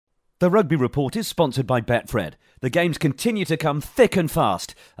The Rugby Report is sponsored by Betfred. The games continue to come thick and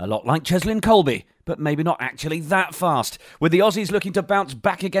fast, a lot like Cheslin Colby, but maybe not actually that fast. With the Aussies looking to bounce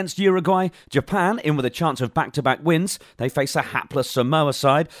back against Uruguay, Japan in with a chance of back-to-back wins. They face a hapless Samoa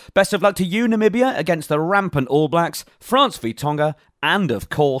side. Best of luck to you, Namibia, against the rampant All Blacks, France v Tonga, and, of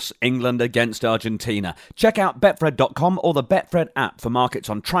course, England against Argentina. Check out Betfred.com or the Betfred app for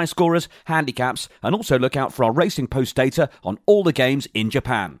markets on try scorers, handicaps, and also look out for our Racing Post data on all the games in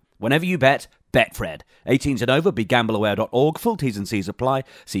Japan. Whenever you bet, Betfred. 18s and over, begambleaware.org. Full T's and C's apply.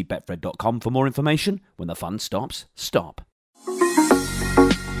 See Betfred.com for more information. When the fun stops, stop.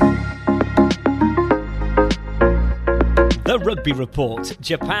 The Rugby Report,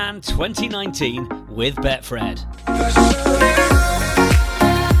 Japan 2019 with Betfred.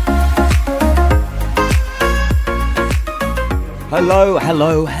 Hello,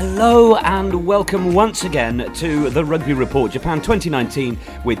 and welcome once again to the Rugby Report, Japan 2019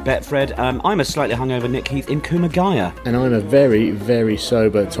 with Betfred. I'm a slightly hungover Nick Heath in Kumagaya. And I'm a very, very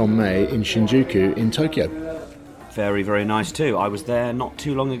sober Tom May in Shinjuku in Tokyo. Very, very nice too. I was there not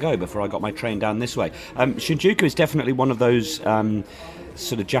too long ago before I got my train down this way. Shinjuku is definitely one of those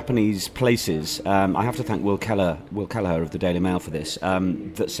sort of Japanese places. I have to thank Will Kelleher of the Daily Mail for this.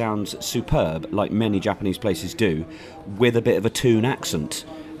 That sounds superb, like many Japanese places do, with a bit of a Toon accent.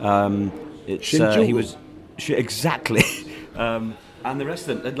 He was exactly. And the rest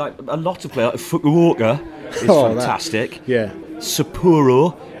of them, like a lot of players, like Fukuoka is fantastic. Yeah.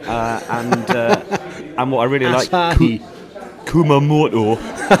 Sapporo and what I really like, Kumamoto.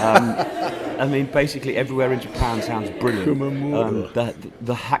 I mean, basically everywhere in Japan sounds brilliant.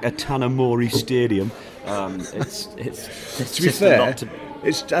 The Hakatana Mori Stadium. It's to be fair,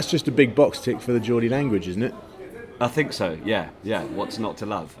 that's just a big box tick for the Geordie language, isn't it? I think so. Yeah. What's not to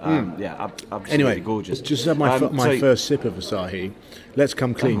love? Absolutely anyway, gorgeous. Just have my first sip of Asahi. Let's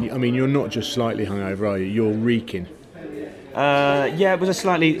come clean. I mean, you're not just slightly hungover, are you? You're reeking. It was a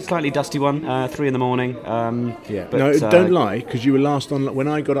slightly dusty one. 3 a.m. Don't lie, because you were last on when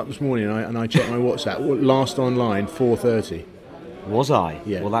I got up this morning and I checked my WhatsApp. Last online 4:30. Was I?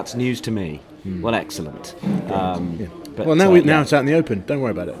 Yeah. Well, that's news to me. Well, excellent. But now it's out in the open. Don't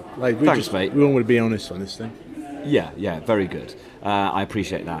worry about it. Thanks, mate. We all want to be honest on this thing. Yeah, very good. I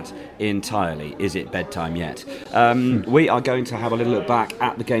appreciate that entirely. Is it bedtime yet? We are going to have a little look back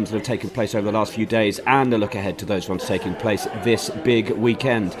at the games that have taken place over the last few days and a look ahead to those ones taking place this big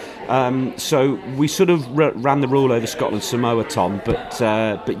weekend. So we sort of ran the rule over Scotland-Samoa, Tom,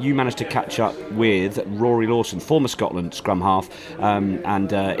 but you managed to catch up with Rory Lawson, former Scotland scrum half,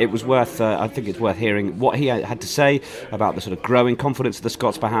 and it was I think it's worth hearing what he had to say about the sort of growing confidence of the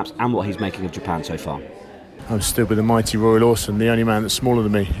Scots perhaps and what he's making of Japan so far. I'm still with the mighty Rory Lawson, the only man that's smaller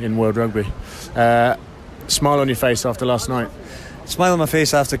than me in world rugby. Smile on your face after last night. Smile on my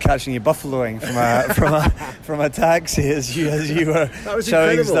face after catching you buffaloing from a taxi as you were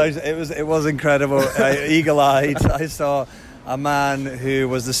showing. It was incredible. Eagle-eyed, I saw a man who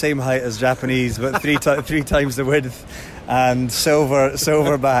was the same height as Japanese, but three times the width, and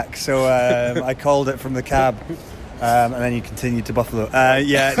silver back. So I called it from the cab, and then you continued to buffalo.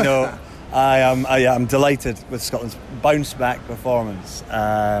 I'm delighted with Scotland's bounce-back performance.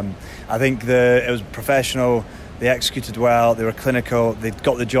 I think it was professional, they executed well, they were clinical, they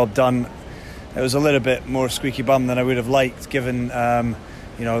got the job done. It was a little bit more squeaky bum than I would have liked, given it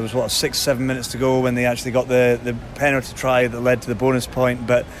was 6-7 minutes to go when they actually got the penalty try that led to the bonus point.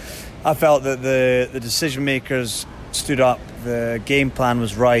 But I felt that the decision makers stood up, the game plan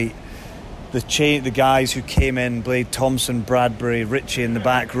was right. The guys who came in, Blade Thompson, Bradbury, Ritchie in the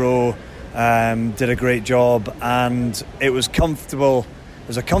back row, did a great job, and it was comfortable. It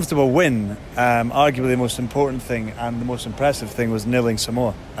was a comfortable win. Arguably the most important thing and the most impressive thing was nilling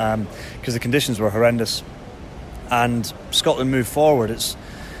Samoa, because the conditions were horrendous, and Scotland moved forward. It's,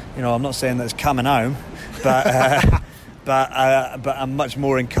 I'm not saying that it's coming out, but I'm much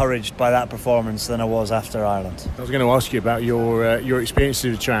more encouraged by that performance than I was after Ireland. I was going to ask you about your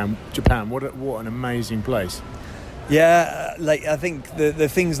experiences of Japan. What an amazing place. Yeah, I think the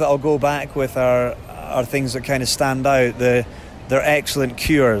things that I'll go back with are things that kind of stand out. They're excellent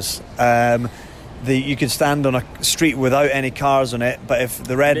cures. You could stand on a street without any cars on it, but if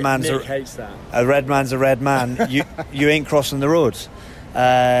the red man's hates that. A red man's a red man, you ain't crossing the road.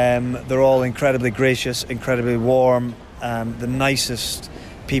 They're all incredibly gracious, incredibly warm, the nicest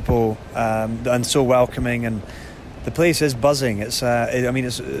people, and so welcoming, and the place is buzzing. It's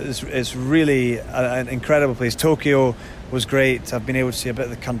really an incredible place. Tokyo was great. I've been able to see a bit of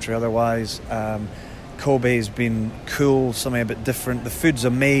the country otherwise. Kobe's been cool, something a bit different. The food's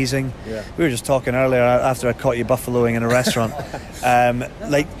amazing. Yeah. We were just talking earlier after I caught you buffaloing in a restaurant.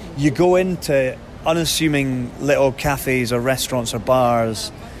 Like, you go into unassuming little cafes or restaurants or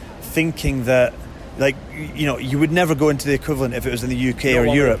bars thinking that, like, you know, you would never go into the equivalent if it was in the UK or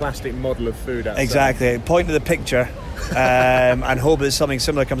Europe. A plastic model of food outside. Exactly. Point to the picture and hope that something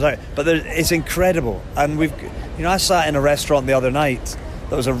similar comes out. But it's incredible. And I sat in a restaurant the other night.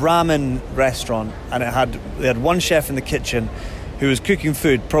 There was a ramen restaurant, and they had one chef in the kitchen who was cooking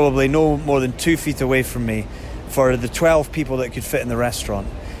food probably no more than 2 feet away from me for the 12 people that could fit in the restaurant.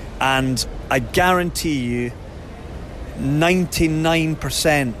 And I guarantee you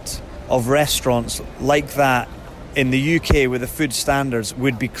 99% of restaurants like that in the UK with the food standards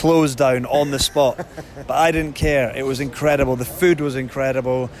would be closed down on the spot. But I didn't care. It was incredible. The food was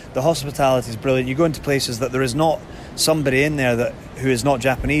incredible. The hospitality is brilliant. You go into places that there is not somebody in there who is not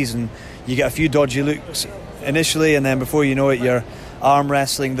Japanese, and you get a few dodgy looks initially, and then before you know it, you're arm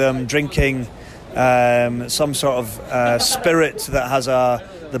wrestling them, drinking some sort of spirit that has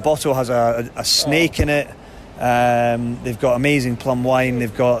the bottle has a snake in it. They've got amazing plum wine.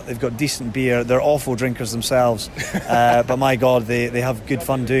 They've got decent beer. They're awful drinkers themselves, but my God, they have good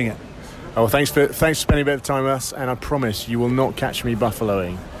fun doing it. Oh, well, thanks for spending a bit of time with us, and I promise you will not catch me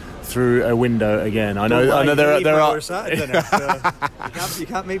buffaloing through a window again. I know there are. You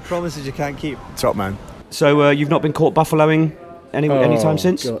can't make promises you can't keep. Top man. So you've not been caught buffaloing any time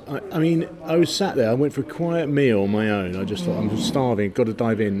since? God. I mean, I was sat there. I went for a quiet meal on my own. I just thought, I'm just starving. Got to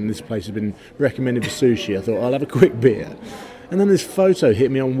dive in. And this place has been recommended for sushi. I thought, I'll have a quick beer. And then this photo hit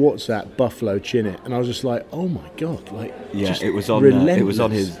me on WhatsApp, buffalo chin it, and I was just like, oh my God, like, yeah, it was on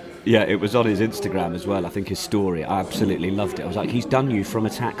his. Yeah, it was on his Instagram as well. I think his story. I absolutely loved it. I was like, he's done you from a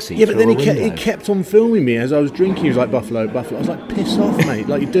taxi. Yeah, but then he kept on filming me as I was drinking. He was like, buffalo. I was like, piss off, mate.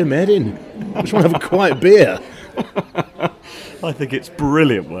 Like, you're doing my head in. I just want to have a quiet beer. I think it's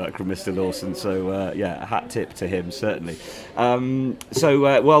brilliant work from Mr. Lawson. So, a hat tip to him, certainly.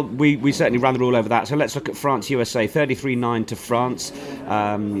 We certainly ran the rule over that. So let's look at France-USA. 33-9 to France.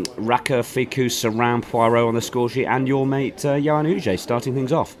 Raka, Ficou, Saran, Poirot on the score sheet. And your mate, Johan Uge, starting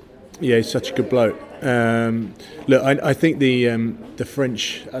things off. Yeah, he's such a good bloke. Look, I think the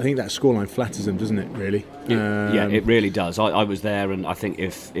French, I think that scoreline flatters them, doesn't it, really? Yeah, it really does. I was there, and I think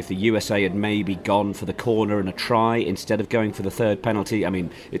if the USA had maybe gone for the corner and a try instead of going for the third penalty, I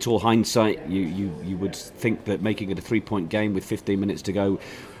mean, it's all hindsight. You would think that making it a 3-point game with 15 minutes to go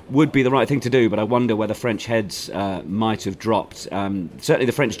would be the right thing to do, but I wonder whether French heads might have dropped. Certainly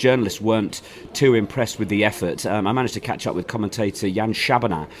the French journalists weren't too impressed with the effort. I managed to catch up with commentator Yann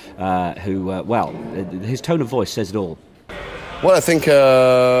Chabanat, who, his tone of voice says it all. Well, I think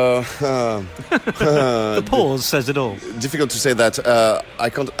the pause says it all. Difficult to say that. I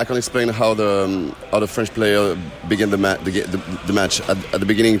can't explain how the French player began the match. At the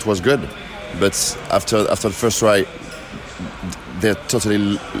beginning, it was good, but after the first try, they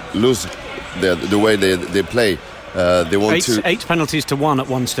totally lose the way they play. They want eight penalties to 1 at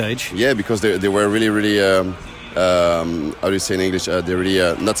one stage. Yeah, because they were really how do you say in English? They're really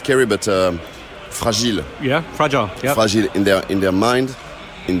not scary, but fragile. Yeah, fragile. Yeah. Fragile in their mind,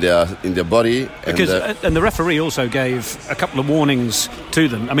 in their body. And the referee also gave a couple of warnings to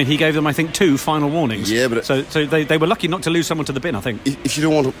them. I mean, he gave them, I think, 2 final warnings. Yeah, but so they were lucky not to lose someone to the bin, I think. If you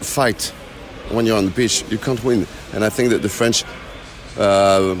don't want to fight when you're on the pitch, you can't win. And I think that the French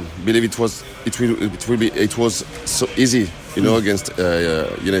believe it was so easy, against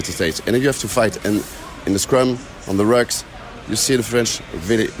United States. And if you have to fight, and in the scrum, on the rucks, you see the French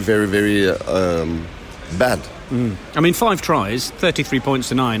very, very, very bad. I mean, 5 tries, 33 points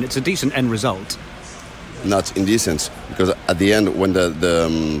to 9. It's a decent end result. Not indecent, because at the end, when the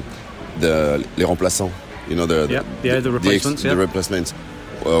les remplaçants, the replacements, the replacements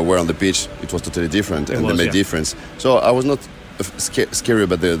were on the pitch, it was totally different, and they made difference. So I was not scary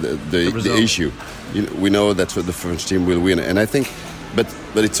about the issue. We know that the French team will win, and I think, but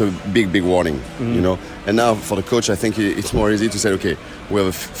it's a big warning, And now for the coach, I think it's more easy to say, okay, we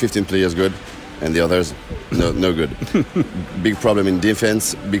have 15 players good, and the others no good. Big problem in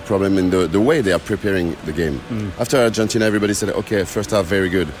defense, big problem in the way they are preparing the game. After Argentina, everybody said, okay, first half very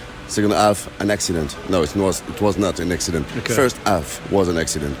good, second half an accident. No, it was not an accident. Okay. First half was an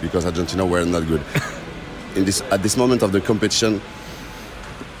accident because Argentina were not good. At this moment of the competition,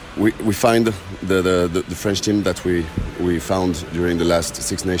 we find the French team that we found during the last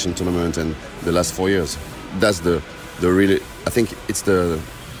Six Nations tournament and the last 4 years. That's the really, I think it's the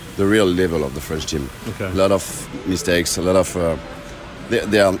real level of the French team. Okay. A lot of mistakes, a lot of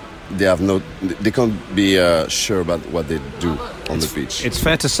they are they can't be sure about what they do on the pitch. It's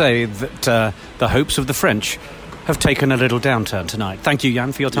fair to say that the hopes of the French have taken a little downturn tonight. Thank you,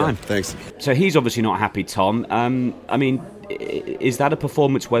 Jan, for your time. Yeah, thanks. So he's obviously not happy, Tom. I mean, is that a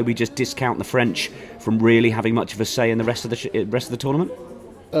performance where we just discount the French from really having much of a say in the rest of the tournament?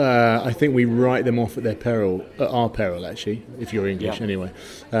 I think we write them off at our peril, actually, if you're English, anyway,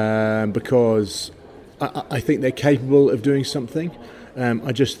 because I think they're capable of doing something.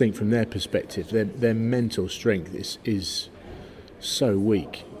 I just think from their perspective, their mental strength is so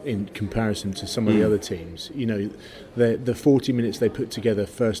weak in comparison to some of the other teams. You know, the 40 minutes they put together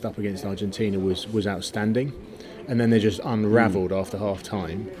first up against Argentina was outstanding, and then they just unravelled after half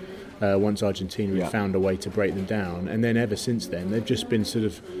time once Argentina had found a way to break them down. And then ever since then, they've just been sort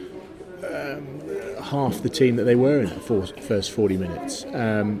of half the team that they were in that first 40 minutes.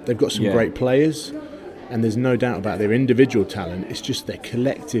 They've got some great players, and there's no doubt about their individual talent. It's just their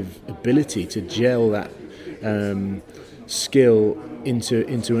collective ability to gel that skill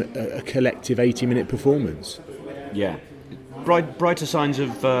into a collective 80-minute performance. Yeah. Brighter signs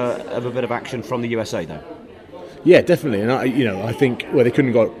of a bit of action from the USA, though. Yeah, definitely. And I think they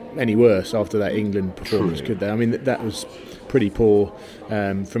couldn't have got any worse after that England performance, could they? I mean, that was pretty poor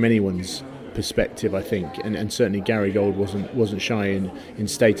from anyone's perspective, I think, and certainly Gary Gold wasn't shy in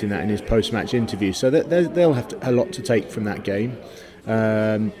stating that in his post-match interview. So they'll have a lot to take from that game.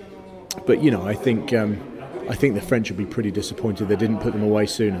 But I think the French will be pretty disappointed they didn't put them away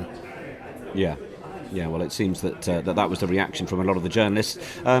sooner. Yeah. Yeah, well, it seems that was the reaction from a lot of the journalists.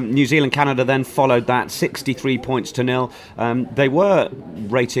 New Zealand-Canada then followed that, 63 points to 0. They were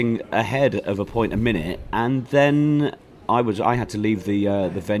rating ahead of a point a minute, and then I had to leave the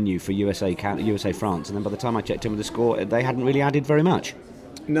venue for USA-France, and then by the time I checked in with the score, they hadn't really added very much.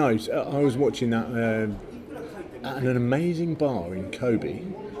 No, I was watching that at an amazing bar in Kobe.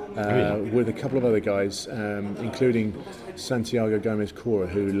 With a couple of other guys, including Santiago Gomez-Cora,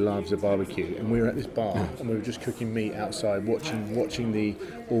 who loves a barbecue, and we were at this bar and we were just cooking meat outside, watching the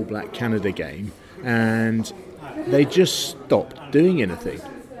All Black Canada game, and they just stopped doing anything.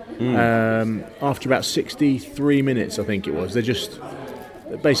 After about 63 minutes, I think it was,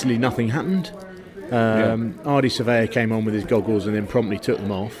 basically nothing happened. Ardy Surveyor came on with his goggles and then promptly took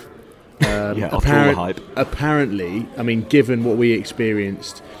them off. After all the hype. Apparently, I mean, given what we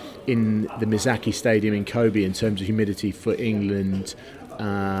experienced in the Mizaki Stadium in Kobe in terms of humidity for England,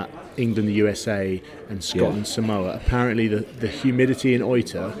 the USA, and Scotland, Samoa, apparently the humidity in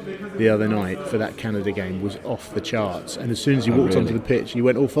Oita the other night for that Canada game was off the charts. And as soon as he walked onto the pitch, he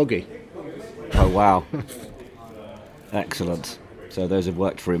went all foggy. Oh, wow. Excellent. So those have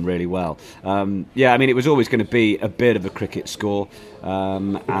worked for him really well. I mean, it was always going to be a bit of a cricket score. I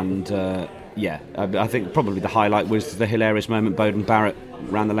think probably the highlight was the hilarious moment Bowden Barrett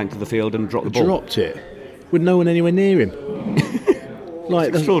ran the length of the field and dropped the ball. Dropped it with no one anywhere near him.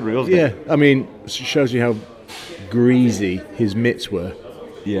 It's extraordinary, wasn't it? Yeah, I mean, it shows you how greasy his mitts were.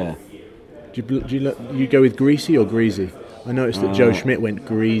 Yeah. Do you go with greasy or greasy? I noticed that Joe Schmidt went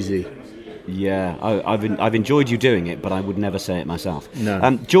greasy. Yeah, I've enjoyed you doing it, but I would never say it myself.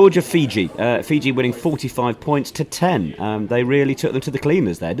 No. Georgia, Fiji. Fiji winning 45 points to 10. They really took them to the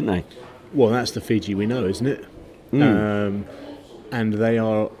cleaners there, didn't they? Well, that's the Fiji we know, isn't it? And they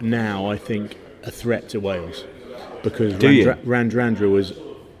are now, I think, a threat to Wales. Because Randrandra was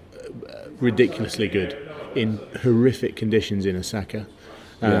ridiculously good in horrific conditions in Osaka.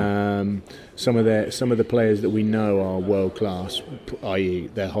 Some of the players that we know are world class, i.e.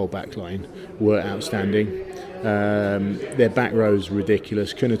 their whole back line, were outstanding. Their back row's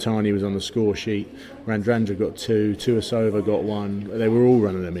ridiculous. Kunatani was on the score sheet. Randrandra got 2. Tuasova got 1. They were all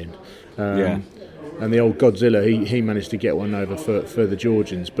running them in. And the old Godzilla, he managed to get one over for the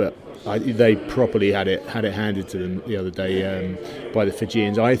Georgians, but they properly had it handed to them the other day by the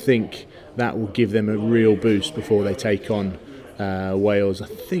Fijians. I think that will give them a real boost before they take on Wales. I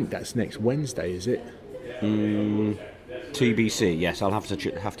think that's next Wednesday, is it? TBC. Yes, I'll have to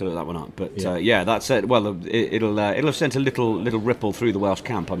look that one up. But that's it. Well, it'll have sent a little ripple through the Welsh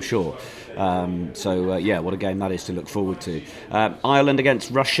camp, I'm sure. What a game that is to look forward to. Ireland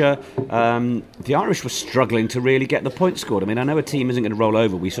against Russia. The Irish were struggling to really get the points scored. I mean, I know a team isn't going to roll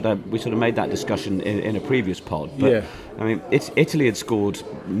over. We sort of made that discussion in a previous pod. But I mean, Italy had scored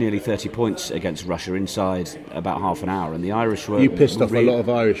nearly 30 points against Russia inside about half an hour, and the Irish were. You pissed off a lot of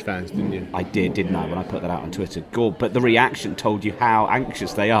Irish fans, didn't you? I didn't I? When I put that out on Twitter. But the reaction told you how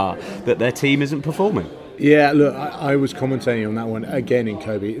anxious they are that their team isn't performing. Yeah, look, I was commentating on that one again in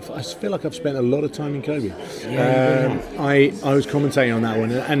Kobe. I feel like I've spent a lot of time in Kobe. I was commentating on that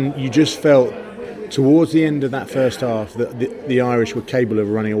one, and you just felt towards the end of that first half, the Irish were capable of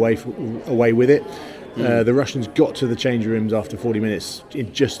running away with it. The Russians got to the change rooms after 40 minutes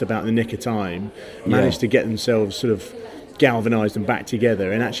in just about the nick of time, managed to get themselves sort of galvanised and back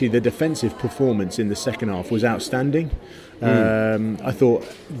together, and actually the defensive performance in the second half was outstanding. I thought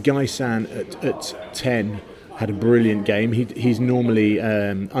Guy San at 10 had a brilliant game. He's normally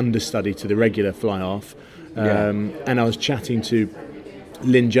understudy to the regular fly half, and I was chatting to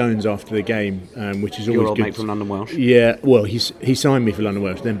Lynn Jones after the game, which is always your old good. mate from London Welsh. Yeah, well, he signed me for London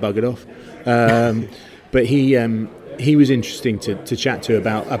Welsh, then buggered off. But he was interesting to chat to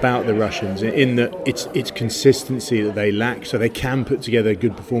about the Russians, in that it's consistency that they lack. So they can put together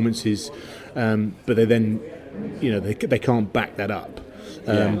good performances, but they then, they can't back that up.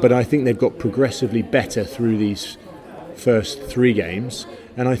 But I think they've got progressively better through these first 3 games,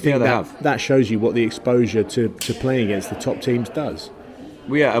 and I think that shows you what the exposure to playing against the top teams does.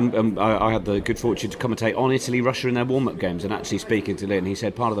 Well, yeah, I had the good fortune to commentate on Italy-Russia in their warm-up games, and actually speaking to Lynn, he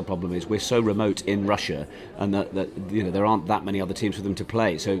said part of the problem is we're so remote in Russia, and that there aren't that many other teams for them to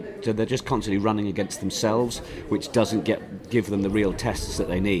play, so they're just constantly running against themselves, which doesn't give them the real tests that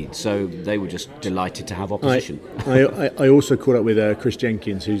they need. So they were just delighted to have opposition. I also caught up with Chris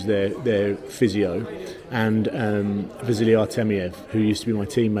Jenkins, who's their physio, and Vasily Artemiev, who used to be my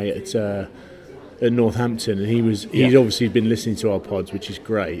teammate at Northampton, and he's obviously been listening to our pods, which is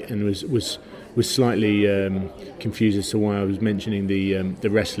great, and was slightly confused as to why I was mentioning the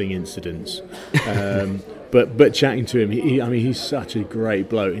wrestling incidents. But chatting to him, he's such a great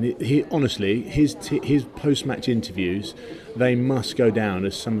bloke, and he honestly, his post-match interviews, they must go down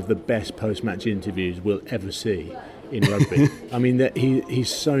as some of the best post-match interviews we'll ever see in rugby. I mean, that he's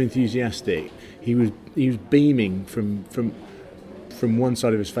so enthusiastic. He was beaming from one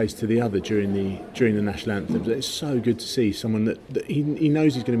side of his face to the other during the national anthem. It's so good to see someone that he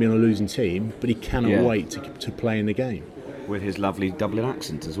knows he's going to be on a losing team, but he cannot wait to play in the game. With his lovely Dublin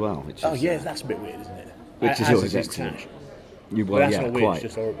accent as well. Which is, that's a bit weird, isn't it? Which is always excellent. That's not weird, it's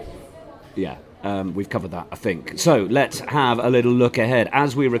just horrible. Yeah. We've covered that, I think. So let's have a little look ahead.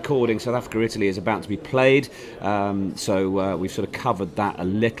 As we're recording, South Africa-Italy is about to be played. So we've sort of covered that a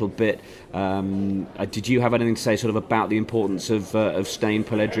little bit. Did you have anything to say sort of about the importance of Steyn,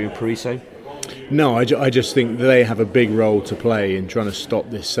 Pelledri and Parisse? No, I just think they have a big role to play in trying to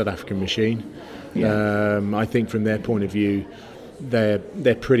stop this South African machine. I think from their point of view, they're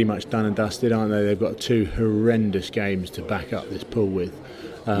pretty much done and dusted, aren't they? They've got 2 horrendous games to back up this pull with.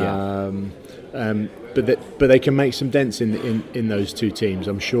 But they can make some dents in those 2 teams,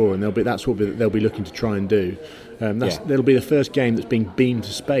 I'm sure, and that's what they'll be looking to try and do. That'll be the first game that's being beamed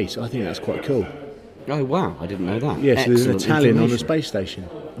to space. I think that's quite cool. Oh wow, I didn't know that. Yeah, so there's an Italian on the space station.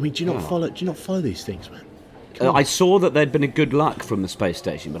 I mean, do you not follow these things, man? I saw that there'd been a good luck from the space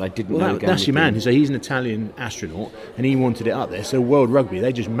station, but I didn't know. That's your man. So he's an Italian astronaut, and he wanted it up there. So World Rugby,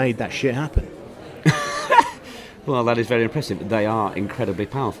 they just made that shit happen. Well, that is very impressive. They are incredibly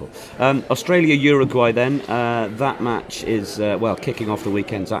powerful. Australia-Uruguay then. That match is, kicking off the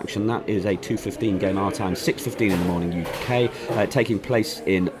weekend's action. That is a 2:15 game our time, 6:15 in the morning UK, taking place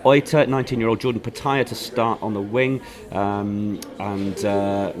in Oita. 19-year-old Jordan Pataya to start on the wing.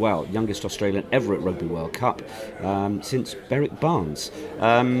 Youngest Australian ever at Rugby World Cup since Berwick Barnes.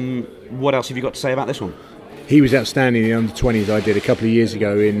 What else have you got to say about this one? He was outstanding in the under-20s I did a couple of years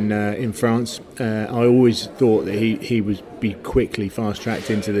ago in France. I always thought that he would be quickly fast-tracked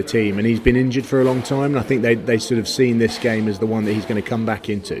into the team, and he's been injured for a long time, and I think they sort of seen this game as the one that he's going to come back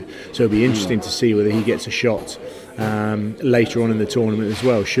into. So it'll be interesting to see whether he gets a shot later on in the tournament as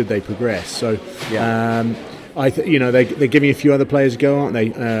well, should they progress. So they're giving a few other players a go, aren't they?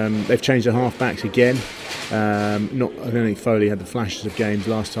 They've changed the half-backs again. I don't think Foley had the flashes of games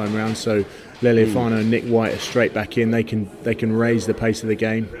last time round, so Lealiifano and Nick White are straight back in. They can raise the pace of the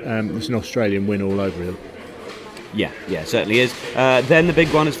game. It's an Australian win all over it. Yeah, it certainly is. Then the big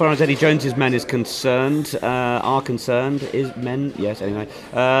one, as far as Eddie Jones's men is concerned, it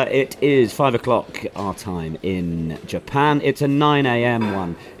is 5 o'clock our time in Japan. It's a 9 a.m.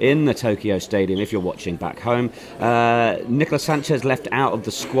 one in the Tokyo Stadium if you're watching back home. Nicolas Sanchez left out of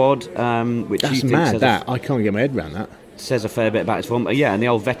the squad, which that's mad. I can't get my head around that. Says a fair bit about his form. And the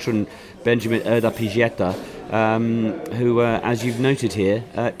old veteran Benjamin Erda Pigietta, who, as you've noted here,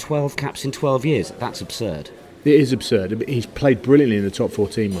 12 caps in 12 years. That's absurd. It is absurd. He's played brilliantly in the top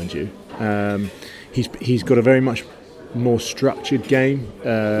 14, mind you. He's got a very much more structured game.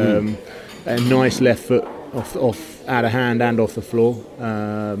 A nice left foot off out of hand and off the floor.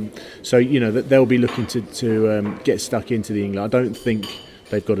 So they'll be looking to get stuck into the England. I don't think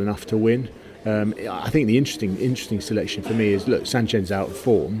they've got enough to win. I think the interesting selection for me is, look, Sanchez out of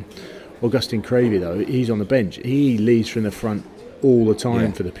form. Augustin Cravey, though, he's on the bench. He leads from the front all the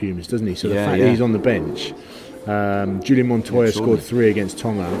time for the Pumas, doesn't he? So the fact that he's on the bench. Julian Montoya scored 3 against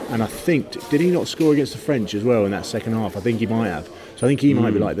Tonga, and I think, did he not score against the French as well in that second half? I think he might have. So I think he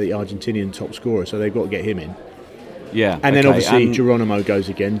might be like the Argentinian top scorer, so they've got to get him in. Yeah. And then obviously Geronimo goes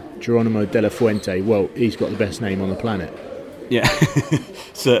again. Geronimo de la Fuente, well, he's got the best name on the planet. Yeah,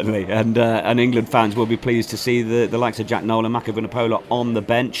 certainly. And England fans will be pleased to see the likes of Jack Nolan, Mako Vunipola on the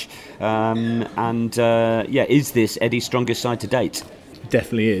bench. Is this Eddie's strongest side to date?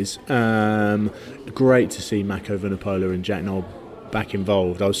 Definitely is. Great to see Mako Vunipola and Jack Nolan back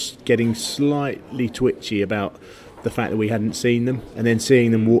involved. I was getting slightly twitchy about the fact that we hadn't seen them, and then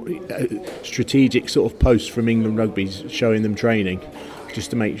seeing them strategic sort of posts from England Rugby showing them training, just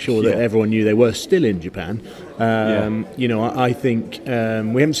to make sure that everyone knew they were still in Japan. I think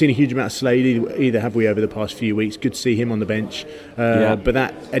we haven't seen a huge amount of Slade either, have we, over the past few weeks? Good to see him on the bench. But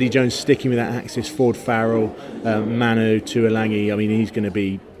that Eddie Jones sticking with that axis, Ford Farrell, Manu Tuolangi, I mean, he's going to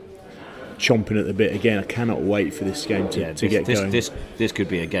be chomping at the bit again. I cannot wait for this game to get going. This could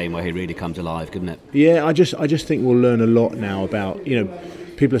be a game where he really comes alive, couldn't it? Yeah, I just think we'll learn a lot now about,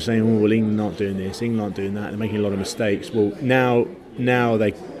 people are saying, oh, well, England aren't doing this, England aren't doing that, they're making a lot of mistakes. Well, now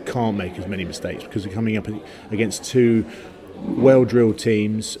they can't make as many mistakes because they're coming up against 2 well-drilled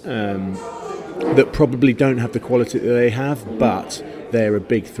teams that probably don't have the quality that they have, but they're a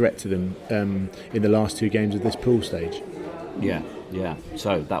big threat to them in the last 2 games of this pool stage. Yeah.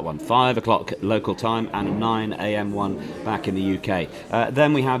 So that one, 5 o'clock local time and 9 a.m. one back in the UK.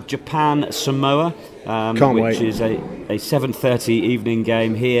 Then we have Japan-Samoa, which is a 7:30 evening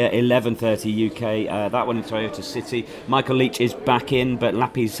game here, 11:30 UK. That one in Toyota City. Michael Leach is back in, but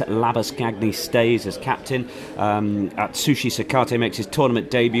Lapis Labuschagne stays as captain. Atsushi Sakate makes his tournament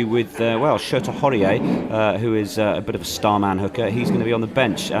debut with Shota Horie, who is a bit of a starman hooker. He's going to be on the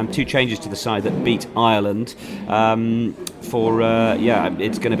bench. 2 changes to the side that beat Ireland.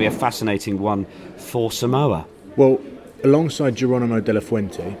 It's going to be a fascinating one for Samoa. Well, alongside Geronimo de la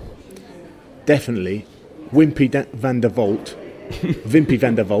Fuente, definitely Wimpy van der Volt,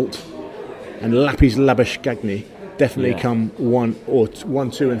 and Lapis Labuschagne definitely come 1,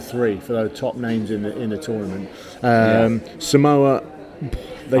 2, and 3 for those top names in the tournament. Samoa.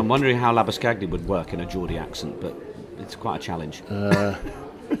 I'm wondering how Labuschagne would work in a Geordie accent, but it's quite a challenge.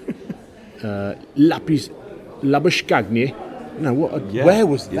 Lapis Labuschagne. No, where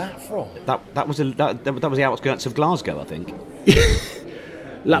was that from? That was the outskirts of Glasgow, I think.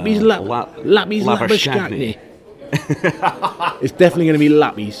 Lapis Labuschagne. It's definitely going to be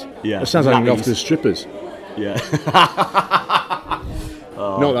Lapis. Yeah, it sounds like I'm off to the strippers. Yeah.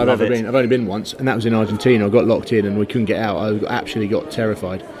 Not that I've ever been. I've only been once, and that was in Argentina. I got locked in and we couldn't get out. I actually got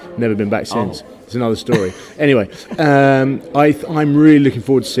terrified. Never been back since. It's another story. Anyway, I'm really looking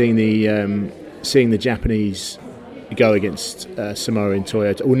forward to seeing the Japanese go against Samoa in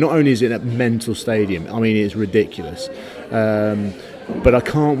Toyota. Well, not only is it a mental stadium, I mean, it's ridiculous. But I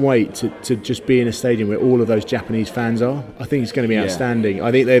can't wait to just be in a stadium where all of those Japanese fans are. I think it's going to be outstanding.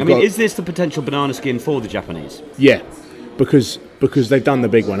 I think is this the potential banana skin for the Japanese? Yeah, because they've done the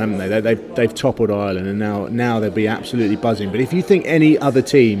big one, haven't they? They've toppled Ireland, and now they'll be absolutely buzzing. But if you think any other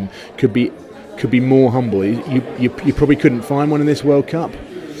team could be more humble, you probably couldn't find one in this World Cup.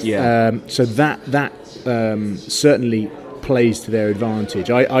 Yeah. So that certainly plays to their advantage.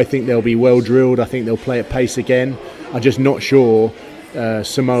 I think they'll be well drilled. I think they'll play at pace again. I'm just not sure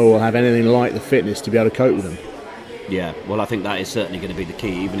Samoa will have anything like the fitness to be able to cope with them. Yeah, well, I think that is certainly going to be the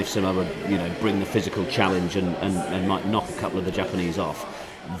key. Even if Samoa, bring the physical challenge and might knock a couple of the Japanese off,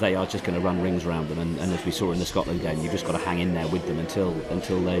 they are just going to run rings around them. And as we saw in the Scotland game, you've just got to hang in there with them until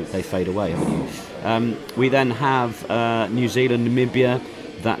they fade away, haven't you? We then have New Zealand, Namibia.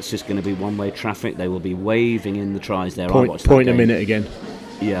 That's just going to be one-way traffic. They will be waving in the tries there. Point a minute again.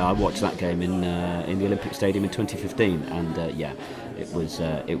 Yeah, I watched that game in the Olympic Stadium in 2015, and it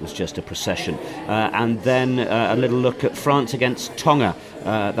was just a procession. And then a little look at France against Tonga.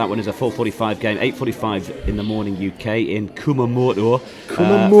 That one is a 4:45 game, 8:45 in the morning UK in Kumamoto.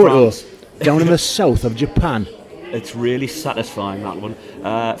 Down in the south of Japan. It's really satisfying, that one.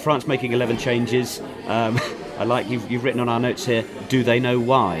 France making 11 changes. I like you've written on our notes here, do they know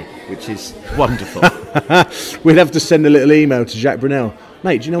why? Which is wonderful. We'd have to send a little email to Jacques Brunel.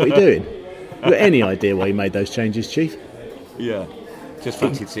 Mate, do you know what you're doing? You got any idea why you made those changes, Chief? Yeah. Just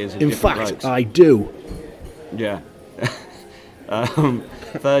fancied seeing some In different fact, blokes. I do. Yeah.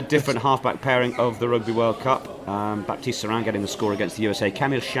 Third different halfback pairing of the Rugby World Cup. Baptiste Saran getting the score against the USA.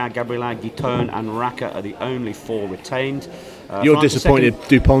 Camille Chat, Gabriela Guitone and Raka are the only 4 retained. You're disappointed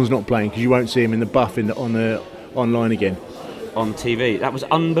Dupont's not playing because you won't see him in the buff on the online again. on TV. That was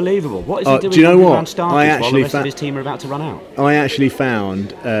unbelievable. What is he doing? Do you know what? Around Starkers while the rest of his team are about to run out? I actually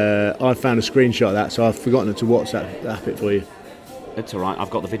found a screenshot of that, so I've forgotten to WhatsApp it for you. It's all right. I've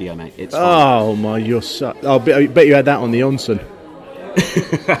got the video, mate. It's fine. Oh my, you're so... I bet you had that on the Onsen.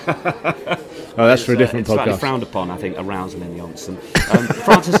 Oh, that's for a different it's podcast. Slightly frowned upon, I think, arousal in the Onsen.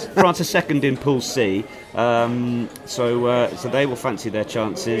 France is second in Pool C, so they will fancy their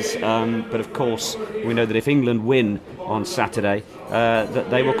chances. But of course, we know that if England win on Saturday, that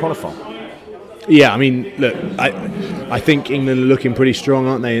they will qualify. Yeah, I mean, look, I think England are looking pretty strong,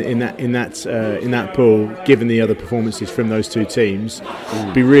 aren't they? In that pool, given the other performances from those two teams,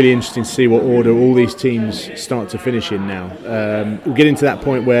 it'll be really interesting to see what order all these teams start to finish in now. We'll get into that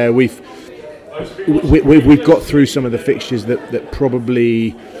point where we've got through some of the fixtures that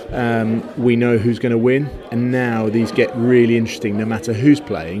probably we know who's going to win, and now these get really interesting no matter who's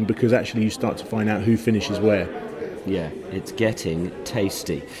playing, because actually you start to find out who finishes where. Yeah, it's getting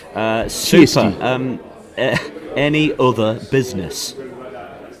tasty. Super. Any other business?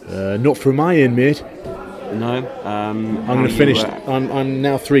 Not from my end, mate. No. I'm going to finish. I'm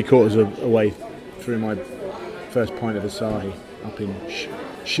now 3/4 away through my first pint of Asahi up in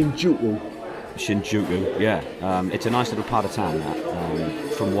Shinjuku. Shinjuku, yeah. It's a nice little part of town,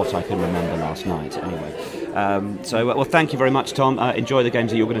 that, from what I can remember last night, anyway. Well, thank you very much, Tom. Enjoy the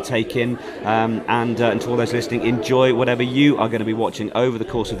games that you're going to take in, and to all those listening, enjoy whatever you are going to be watching over the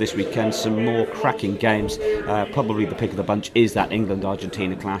course of this weekend. Some more cracking games. Probably the pick of the bunch is that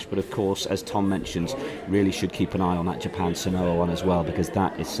England-Argentina clash, but of course, as Tom mentions, really should keep an eye on that Japan-Samoa one as well, because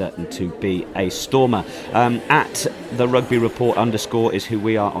that is certain to be a stormer. At the Rugby Report _ is who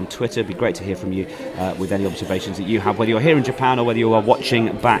we are on Twitter. It'd be great to hear from you with any observations that you have, whether you're here in Japan or whether you are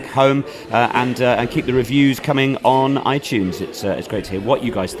watching back home, and keep the reviews coming on iTunes. It's great to hear what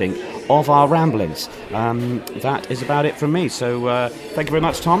you guys think of our ramblings. That is about it from me. So thank you very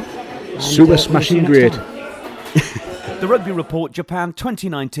much, Tom. Super smashing great. The Rugby Report Japan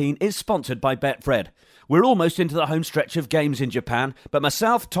 2019 is sponsored by Betfred. We're almost into the home stretch of games in Japan, but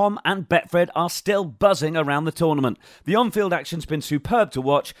myself, Tom and Betfred are still buzzing around the tournament. The on-field action's been superb to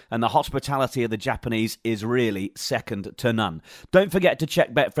watch, and the hospitality of the Japanese is really second to none. Don't forget to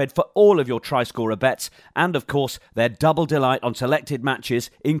check Betfred for all of your try-scorer bets, and of course, their double delight on selected matches,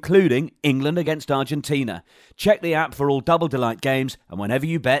 including England against Argentina. Check the app for all double delight games, and whenever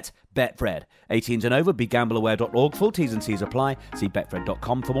you bet, Betfred. 18s and over, begambleaware.org. Full T's and C's apply. See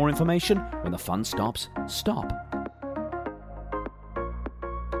betfred.com for more information. When the fun stops, stop.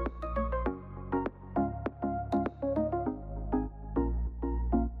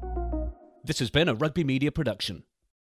 This has been a Rugby Media production.